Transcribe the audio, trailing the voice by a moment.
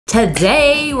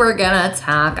Today we're gonna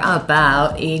talk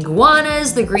about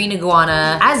iguanas, the green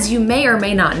iguana. As you may or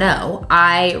may not know,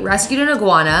 I rescued an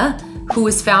iguana who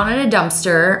was found in a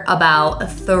dumpster about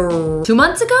 3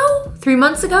 months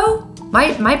ago?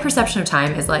 My perception of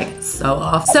time is like so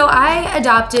off. So I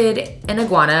adopted an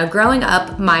iguana. Growing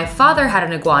up, my father had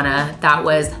an iguana that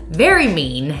was very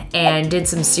mean and did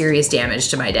some serious damage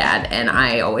to my dad. And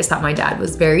I always thought my dad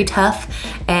was very tough.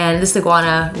 And this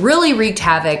iguana really wreaked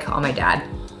havoc on my dad.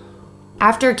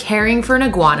 After caring for an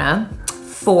iguana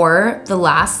for the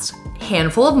last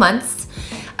handful of months,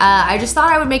 I just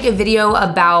thought I would make a video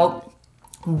about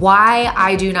why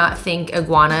I do not think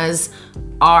iguanas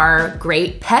are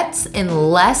great pets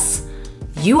unless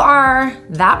you are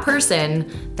that person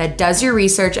that does your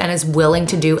research and is willing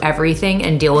to do everything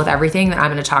and deal with everything that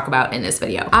I'm gonna talk about in this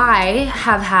video. I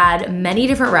have had many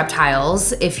different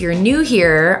reptiles. If you're new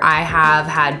here, I have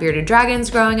had bearded dragons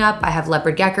growing up. I have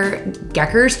leopard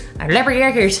geckers.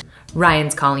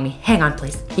 Ryan's calling me. Hang on,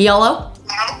 please. Yellow?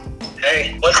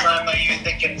 Hey, what time are you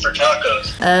thinking for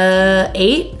tacos?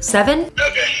 8, 7?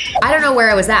 Okay. I don't know where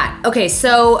I was at. Okay,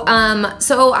 so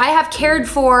I have cared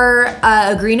for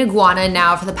a green iguana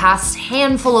now for the past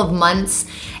handful of months,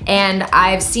 and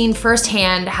I've seen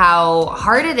firsthand how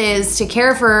hard it is to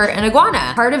care for an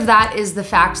iguana. Part of that is the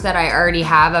fact that I already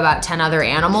have about 10 other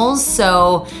animals,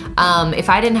 so if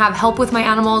I didn't have help with my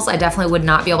animals, I definitely would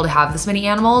not be able to have this many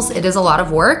animals. It is a lot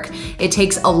of work. It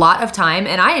takes a lot of time,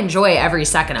 and I enjoy every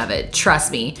second of it,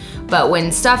 trust me. But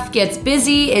when stuff gets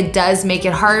busy, it does make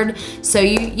it hard, so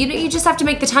you just have to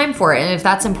make the time for it, and if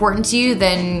that's important to you,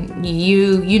 then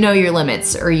you know your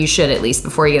limits, or you should at least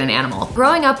before you get an animal.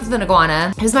 Growing up with an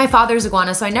iguana, it was my father's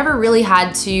iguana, so I never really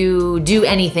had to do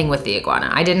anything with the iguana.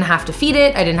 I didn't have to feed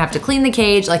it, I didn't have to clean the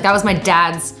cage, like that was my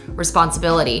dad's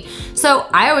responsibility. So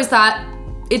I always thought,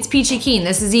 it's peachy keen,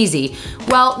 this is easy.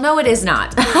 Well, no, it is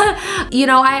not. You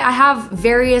know, I have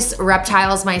various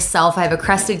reptiles myself. I have a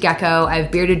crested gecko, I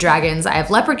have bearded dragons, I have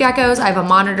leopard geckos, I have a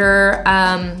monitor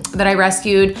that I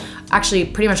rescued. Actually,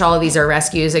 pretty much all of these are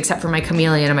rescues except for my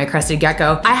chameleon and my crested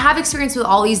gecko. I have experience with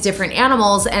all these different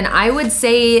animals, and I would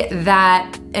say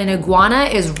that an iguana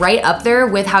is right up there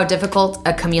with how difficult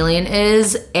a chameleon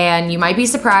is, and you might be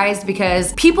surprised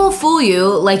because people fool you.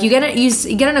 Like you get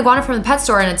an iguana from the pet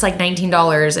store and it's like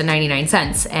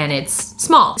 $19.99 and it's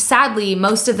small. Sadly,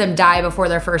 most of them die before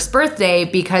their first birthday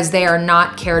because they are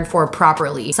not cared for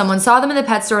properly. Someone saw them in the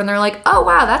pet store and they're like, oh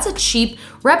wow, that's a cheap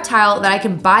reptile that I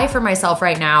can buy for myself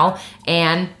right now,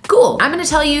 and cool. I'm gonna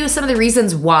tell you some of the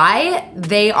reasons why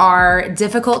they are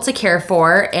difficult to care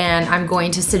for, and I'm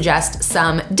going to suggest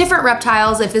some different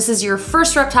reptiles if this is your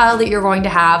first reptile that you're going to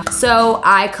have. So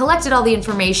I collected all the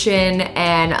information,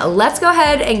 and let's go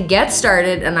ahead and get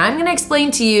started, and I'm gonna explain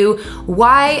to you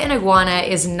why an iguana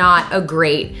is not a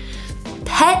great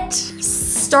pet,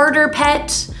 starter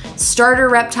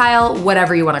reptile,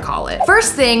 whatever you wanna call it.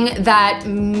 First thing that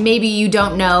maybe you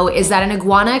don't know is that an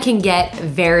iguana can get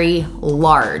very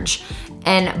large.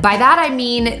 And by that I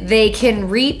mean they can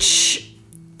reach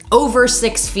over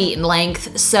 6 feet in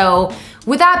length. So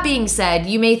with that being said,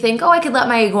 you may think, oh, I could let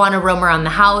my iguana roam around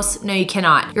the house. No, you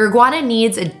cannot. Your iguana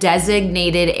needs a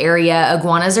designated area.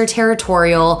 Iguanas are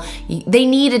territorial. They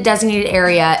need a designated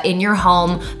area in your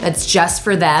home that's just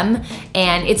for them.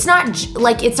 And it's not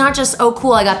just, oh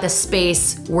cool, I got this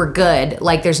space, we're good.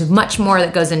 Like there's much more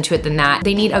that goes into it than that.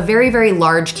 They need a very, very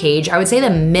large cage. I would say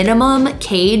the minimum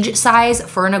cage size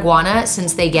for an iguana,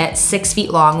 since they get 6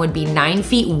 feet long, would be 9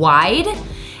 feet wide.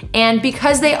 And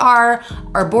because they are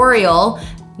arboreal,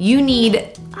 you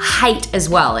need height as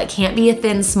well. It can't be a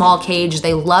thin, small cage.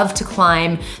 They love to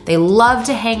climb. They love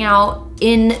to hang out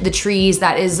in the trees.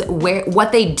 That is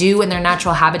what they do in their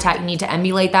natural habitat. You need to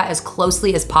emulate that as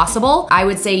closely as possible. I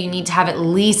would say you need to have at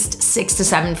least 6 to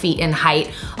 7 feet in height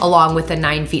along with the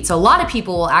 9 feet. So a lot of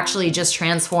people will actually just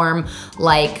transform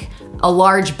like a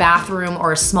large bathroom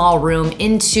or a small room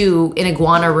into an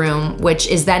iguana room, which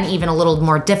is then even a little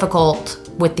more difficult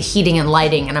with the heating and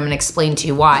lighting, and I'm gonna explain to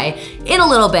you why in a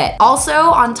little bit. Also,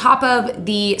 on top of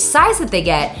the size that they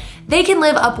get, they can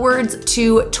live upwards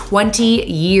to 20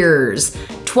 years.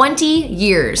 20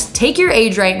 years. Take your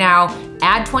age right now,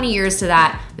 add 20 years to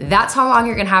that. That's how long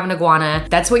you're gonna have an iguana.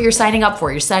 That's what you're signing up for.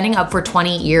 You're signing up for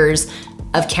 20 years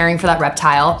of caring for that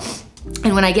reptile.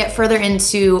 And when I get further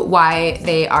into why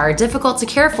they are difficult to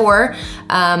care for,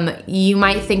 you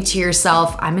might think to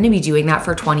yourself, I'm gonna be doing that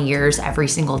for 20 years every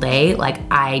single day. Like,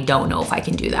 I don't know if I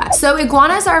can do that. So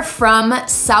iguanas are from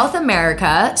South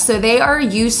America, so they are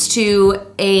used to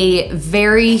a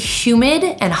very humid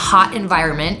and hot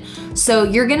environment. So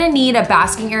you're gonna need a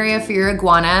basking area for your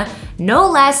iguana, no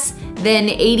less then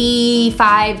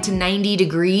 85 to 90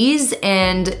 degrees,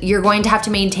 and you're going to have to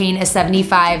maintain a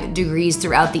 75 degrees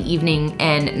throughout the evening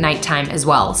and nighttime as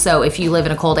well. So if you live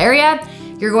in a cold area,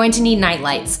 you're going to need night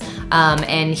lights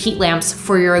and heat lamps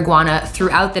for your iguana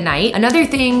throughout the night. Another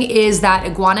thing is that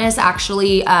iguanas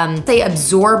actually, they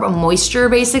absorb moisture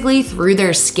basically through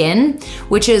their skin,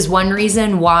 which is one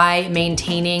reason why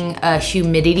maintaining a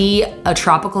humidity, a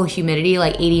tropical humidity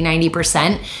like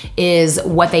 80–90% is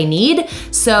what they need.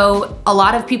 So a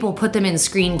lot of people put them in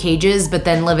screen cages but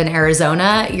then live in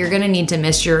Arizona. You're gonna need to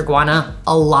miss your iguana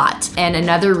a lot. And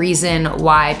another reason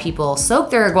why people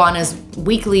soak their iguanas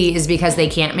weekly is because they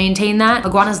can't maintain that.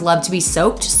 Iguanas love to be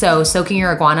soaked, so soaking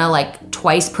your iguana like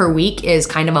twice per week is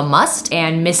kind of a must,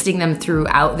 and misting them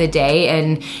throughout the day.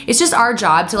 And it's just our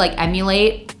job to like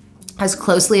emulate as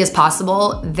closely as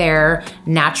possible their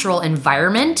natural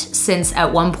environment, since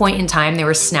at one point in time they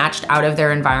were snatched out of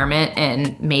their environment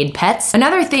and made pets.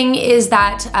 Another thing is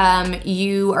that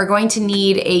you are going to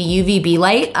need a UVB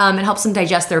light. It helps them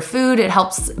digest their food. It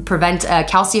helps prevent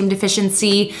calcium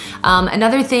deficiency.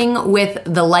 Another thing with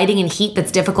the lighting and heat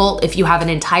that's difficult, if you have an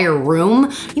entire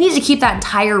room, you need to keep that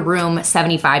entire room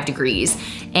 75 degrees.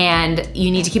 And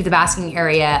you need to keep the basking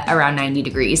area around 90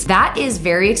 degrees. That is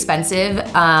very expensive.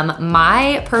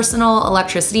 My personal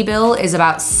electricity bill is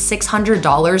about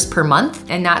 $600 per month,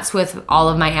 and that's with all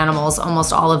of my animals.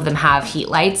 Almost all of them have heat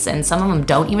lights, and some of them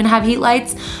don't even have heat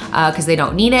lights because they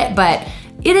don't need it, but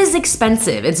it is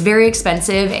expensive. It's very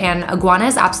expensive, and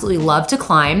iguanas absolutely love to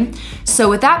climb. So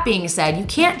with that being said, you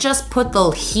can't just put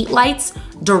the heat lights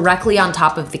directly on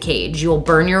top of the cage. You'll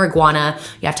burn your iguana.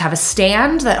 You have to have a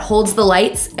stand that holds the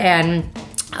lights, and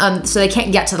so they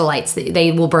can't get to the lights.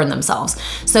 They will burn themselves.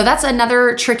 So that's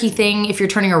another tricky thing if you're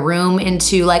turning a room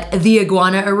into like the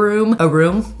iguana room.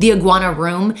 The iguana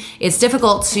room. It's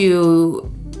difficult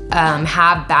to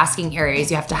have basking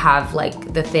areas. You have to have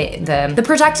like the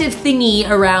protective thingy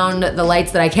around the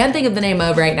lights that I can't think of the name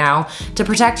of right now to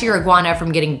protect your iguana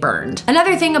from getting burned.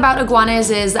 Another thing about iguanas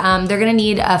is they're gonna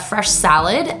need a fresh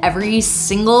salad every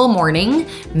single morning,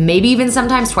 maybe even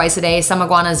sometimes twice a day. Some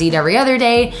iguanas eat every other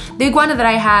day. The iguana that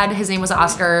I had, his name was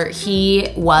Oscar,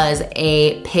 he was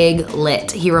a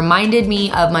piglet. He reminded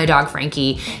me of my dog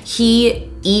Frankie. He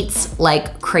eats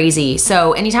like crazy.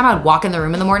 So anytime I would walk in the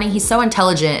room in the morning, he's so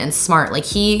intelligent and smart. Like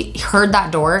he heard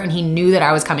that door and he knew that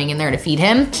I was coming in there to feed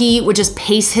him. He would just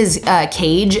pace his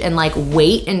cage and like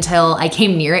wait until I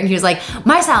came near it, and he was like,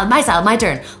 my salad, my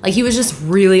turn. Like he was just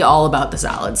really all about the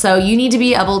salad. So you need to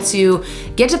be able to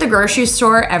get to the grocery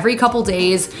store every couple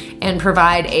days and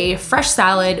provide a fresh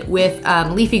salad with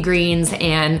leafy greens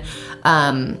and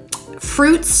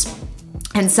fruits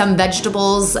and some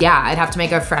vegetables. Yeah, I'd have to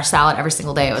make a fresh salad every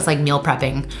single day. It was like meal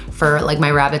prepping for like my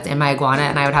rabbits and my iguana,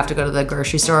 and I would have to go to the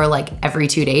grocery store like every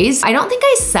 2 days. I don't think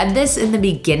I said this in the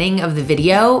beginning of the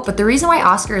video, but the reason why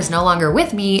Oscar is no longer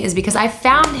with me is because I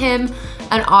found him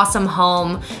an awesome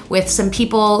home with some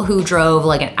people who drove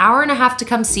like an hour and a half to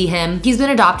come see him. He's been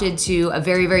adopted to a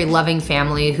very, very loving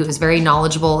family who is very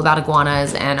knowledgeable about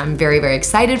iguanas, and I'm very, very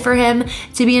excited for him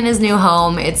to be in his new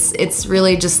home. It's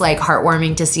really just like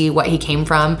heartwarming to see what he came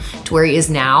from to where he is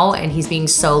now, and he's being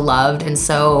so loved and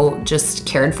so just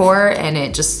cared for, and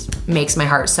it just makes my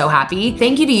heart so happy.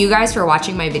 Thank you to you guys for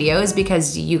watching my videos,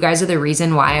 because you guys are the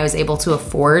reason why I was able to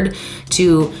afford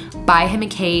to buy him a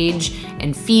cage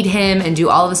and feed him and do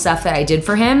all of the stuff that I did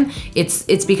for him.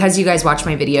 It's because you guys watch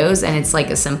my videos, and it's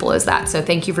like as simple as that. So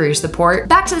thank you for your support.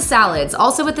 Back to the salads.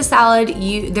 Also with the salad,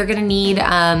 they're gonna need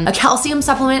a calcium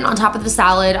supplement on top of the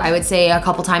salad, I would say a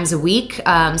couple times a week.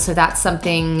 So that's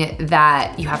something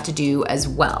that you have to do as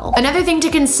well. Another thing to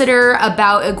consider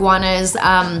about iguanas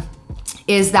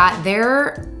is that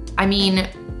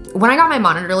when I got my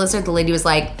monitor lizard, the lady was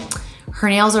like, her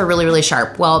nails are really, really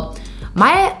sharp. Well,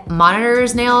 my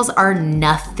monitor's nails are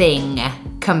nothing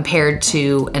compared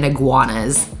to an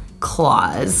iguana's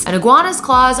claws. An iguana's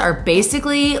claws are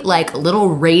basically like little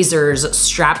razors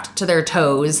strapped to their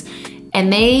toes,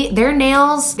 and their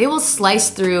nails, they will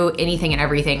slice through anything and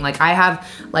everything. Like I have,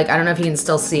 I don't know if you can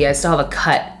still see, I still have a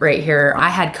cut right here. I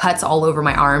had cuts all over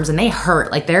my arms, and they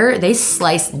hurt. Like they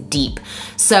slice deep.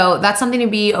 So that's something to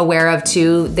be aware of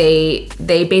too. They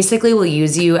basically will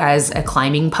use you as a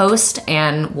climbing post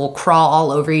and will crawl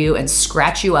all over you and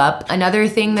scratch you up. Another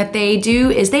thing that they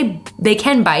do is they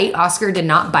can bite. Oscar did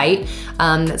not bite.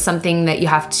 That's something that you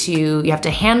have to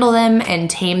handle them and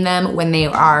tame them when they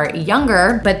are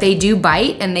younger, but they do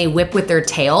bite and they whip with their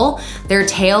tail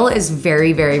is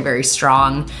very, very, very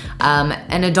strong.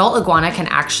 An adult iguana can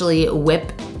actually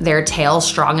whip their tail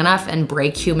strong enough and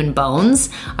break human bones.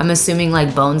 I'm assuming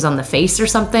like bones on the face or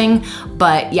something.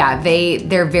 But yeah,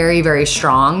 they're very, very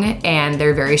strong, and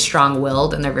they're very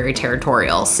strong-willed, and they're very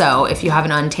territorial. So if you have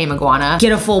an untamed iguana,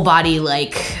 get a full body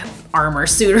like armor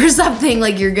suit or something,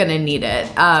 like you're gonna need it.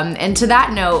 And to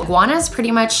that note, iguanas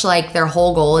pretty much like their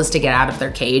whole goal is to get out of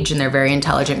their cage, and they're very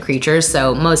intelligent creatures,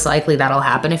 so most likely that'll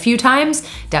happen a few times.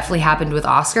 Definitely happened with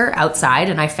Oscar outside,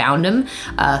 and I found him,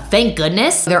 thank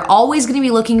goodness. They're always gonna be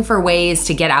looking for ways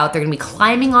to get out. They're gonna be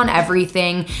climbing on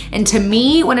everything. And to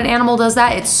me, when an animal does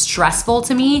that, it's stressful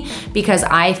to me because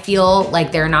I feel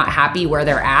like they're not happy where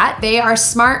they're at. They are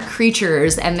smart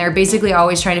creatures, and they're basically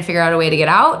always trying to figure out a way to get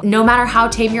out. No matter how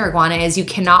tame your iguana is, you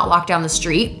cannot walk down the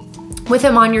street with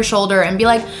him on your shoulder and be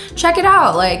like, check it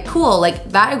out, like cool.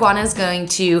 Like that iguana is going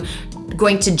to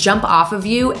jump off of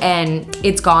you and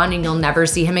it's gone, and you'll never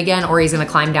see him again, or he's gonna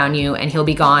climb down you and he'll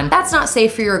be gone. That's not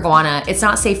safe for your iguana. It's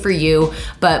not safe for you,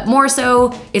 but more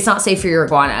so, it's not safe for your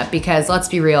iguana, because let's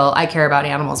be real, I care about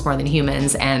animals more than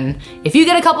humans, and if you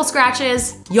get a couple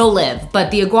scratches, you'll live.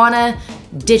 But the iguana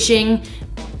ditching,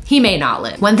 he may not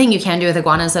live. One thing you can do with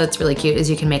iguanas, though, it's really cute, is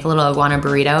you can make a little iguana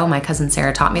burrito. My cousin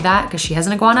Sarah taught me that because she has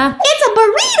an iguana. It's a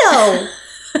burrito!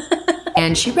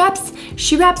 And she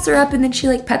wraps her up, and then she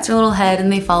like pets her little head,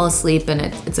 and they fall asleep, and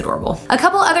it's adorable. A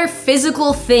couple other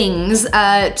physical things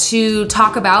to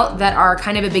talk about that are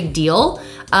kind of a big deal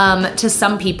to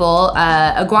some people.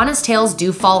 Iguanas' tails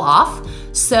do fall off.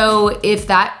 So if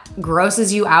that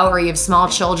grosses you out or you have small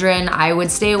children, I would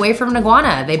stay away from an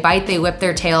iguana. They bite, they whip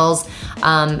their tails.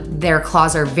 Their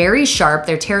claws are very sharp,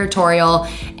 they're territorial,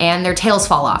 and their tails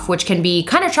fall off, which can be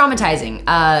kind of traumatizing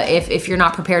if you're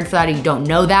not prepared for that and you don't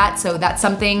know that. So that's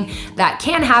something that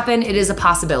can happen. It is a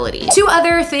possibility. Two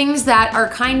other things that are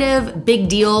kind of big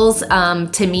deals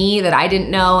to me that I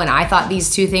didn't know, and I thought these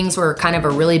two things were kind of a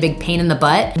really big pain in the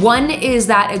butt. One is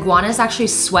that iguanas actually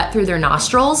sweat through their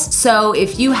nostrils. So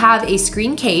if you have a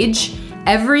screen cage,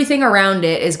 everything around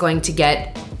it is going to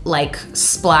get like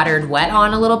splattered wet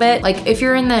on a little bit. Like if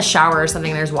you're in the shower or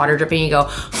something, there's water dripping, you go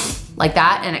like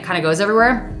that and it kind of goes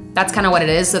everywhere. That's kind of what it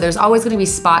is. So there's always gonna be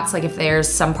spots, like if there's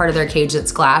some part of their cage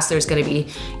that's glass, you're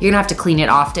gonna have to clean it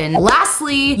often.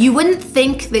 Lastly, you wouldn't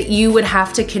think that you would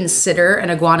have to consider an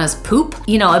iguana's poop.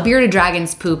 You know, a bearded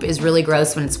dragon's poop is really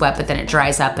gross when it's wet, but then it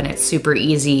dries up and it's super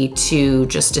easy to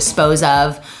just dispose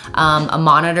of. A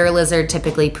monitor lizard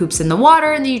typically poops in the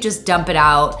water and then you just dump it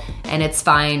out and it's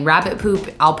fine. Rabbit poop,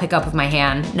 I'll pick up with my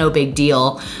hand, no big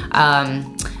deal.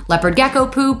 Leopard gecko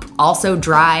poop, also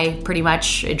dry, pretty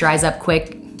much. It dries up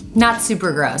quick. Not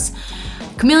super gross.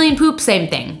 Chameleon poop, same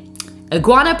thing.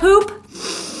 Iguana poop,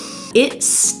 it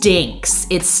stinks.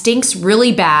 It stinks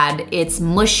really bad. It's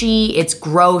mushy, it's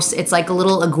gross. It's like a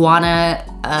little iguana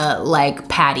like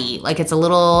patty. Like it's a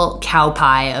little cow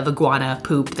pie of iguana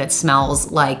poop that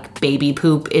smells like baby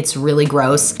poop. It's really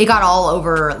gross. It got all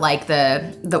over like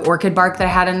the orchid bark that I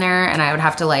had in there, and I would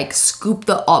have to like scoop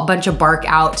a bunch of bark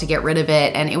out to get rid of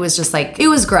it, and it was just like, it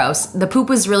was gross. The poop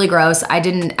was really gross. I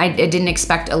didn't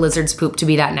expect a lizard's poop to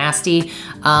be that nasty,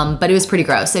 but it was pretty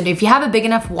gross. And if you have a big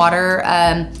enough water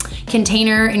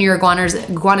container in your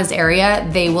iguana's area,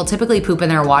 they will typically poop in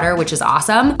their water, which is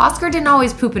awesome. Oscar didn't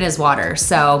always poop in his water,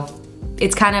 so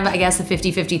it's kind of, I guess, a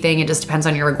 50-50 thing. It just depends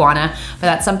on your iguana. But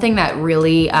that's something that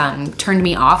really turned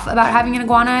me off about having an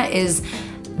iguana, is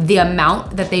the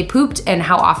amount that they pooped and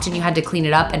how often you had to clean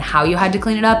it up and how you had to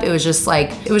clean it up. It was just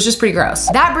pretty gross.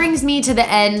 That brings me to the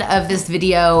end of this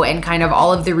video and kind of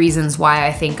all of the reasons why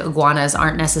I think iguanas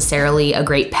aren't necessarily a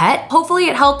great pet. Hopefully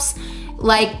it helps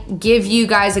like give you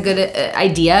guys a good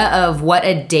idea of what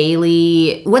the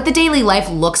daily life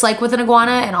looks like with an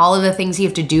iguana, and all of the things you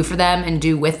have to do for them and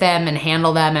do with them and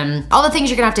handle them, and all the things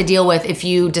you're gonna have to deal with if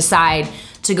you decide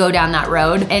to go down that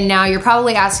road. And now you're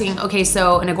probably asking, okay,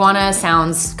 so an iguana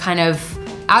sounds kind of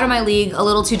out of my league, a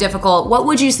little too difficult. What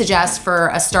would you suggest for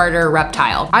a starter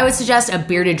reptile? I would suggest a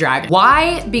bearded dragon.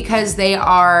 Why? Because they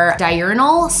are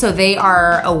diurnal, so they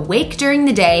are awake during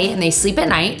the day and they sleep at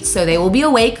night, so they will be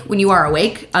awake when you are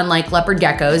awake. Unlike leopard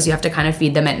geckos, you have to kind of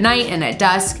feed them at night and at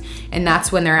dusk, and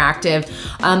that's when they're active.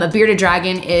 A bearded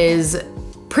dragon is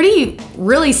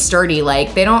really sturdy.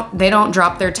 Like they don't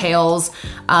drop their tails.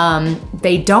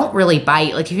 They don't really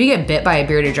bite. Like if you get bit by a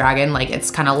bearded dragon, like it's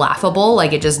kind of laughable.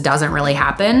 Like it just doesn't really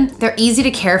happen. They're easy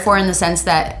to care for in the sense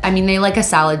that, I mean, they like a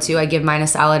salad too. I give mine a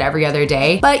salad every other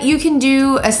day, but you can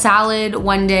do a salad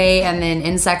one day and then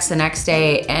insects the next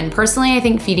day. And personally, I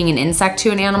think feeding an insect to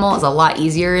an animal is a lot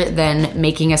easier than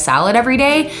making a salad every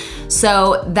day.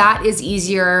 So that is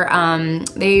easier.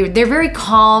 They're very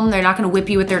calm. They're not gonna whip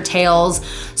you with their tails.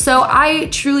 So I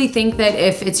truly think that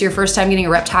if it's your first time getting a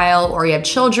reptile or you have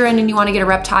children and you wanna get a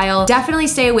reptile, definitely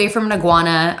stay away from an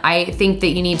iguana. I think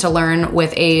that you need to learn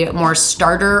with a more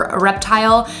starter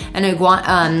reptile.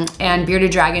 And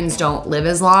bearded dragons don't live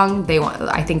as long.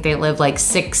 I think they live like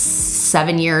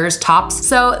 6-7 years tops.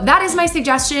 So that is my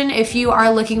suggestion if you are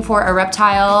looking for a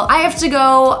reptile. I have to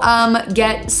go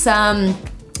get some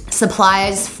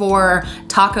supplies for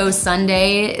Taco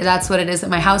Sunday. That's what it is at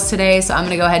my house today, so I'm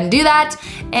gonna go ahead and do that.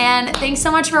 And thanks so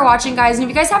much for watching, guys. And if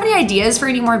you guys have any ideas for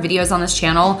any more videos on this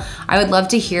channel, I would love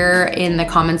to hear in the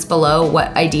comments below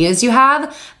what ideas you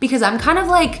have, because I'm kind of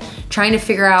like trying to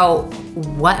figure out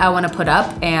what I wanna put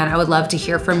up, and I would love to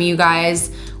hear from you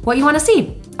guys what you wanna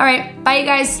see. All right, bye you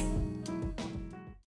guys.